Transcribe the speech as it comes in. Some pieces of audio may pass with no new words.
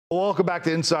Welcome back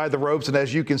to Inside the Ropes, and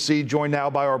as you can see, joined now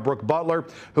by our Brooke Butler,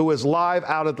 who is live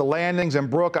out at the landings. And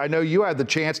Brooke, I know you had the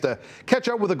chance to catch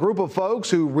up with a group of folks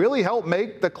who really helped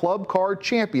make the Club Card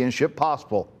Championship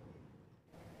possible.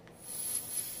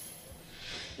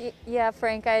 Yeah,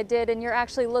 Frank, I did, and you're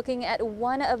actually looking at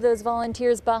one of those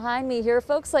volunteers behind me here.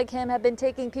 Folks like him have been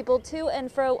taking people to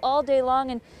and fro all day long,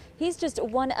 and he's just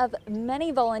one of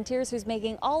many volunteers who's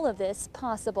making all of this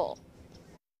possible.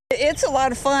 It's a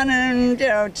lot of fun, and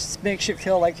just makes you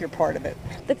feel like you're part of it.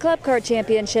 The Club Card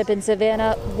Championship in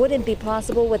Savannah wouldn't be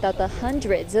possible without the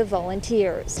hundreds of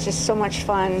volunteers. It's just so much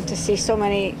fun to see so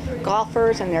many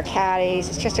golfers and their caddies.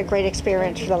 It's just a great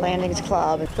experience for the Landings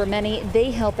Club. For many,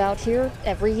 they help out here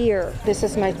every year. This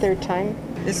is my third time.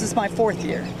 This is my fourth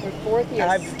year. Your fourth year.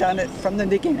 I've done it from the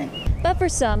beginning. But for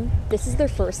some, this is their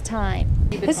first time.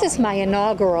 This is my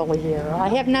inaugural year. I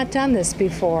have not done this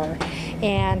before.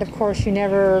 And of course, you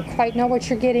never quite know what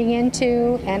you're getting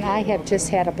into, and I have just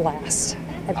had a blast.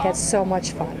 I've had so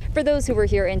much fun. For those who were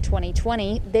here in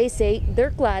 2020, they say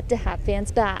they're glad to have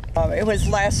fans back. It was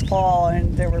last fall,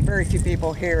 and there were very few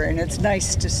people here, and it's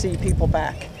nice to see people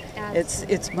back.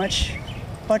 It's much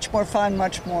more fun,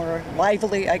 much more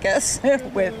lively, I guess,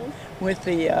 with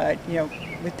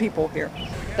people here.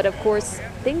 But of course,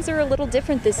 things are a little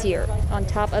different this year. On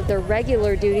top of their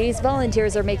regular duties,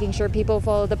 volunteers are making sure people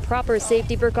follow the proper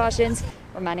safety precautions,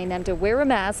 reminding them to wear a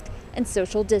mask and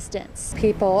social distance.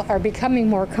 People are becoming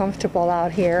more comfortable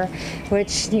out here,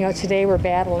 which, today we're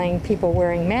battling people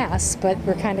wearing masks, but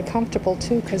we're kind of comfortable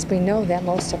too because we know that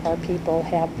most of our people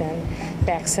have been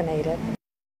vaccinated.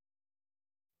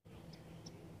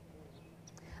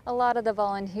 A lot of the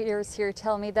volunteers here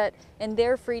tell me that in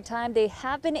their free time, they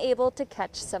have been able to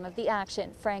catch some of the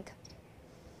action. Frank.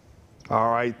 All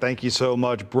right. Thank you so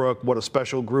much, Brooke. What a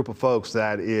special group of folks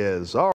that is. All right.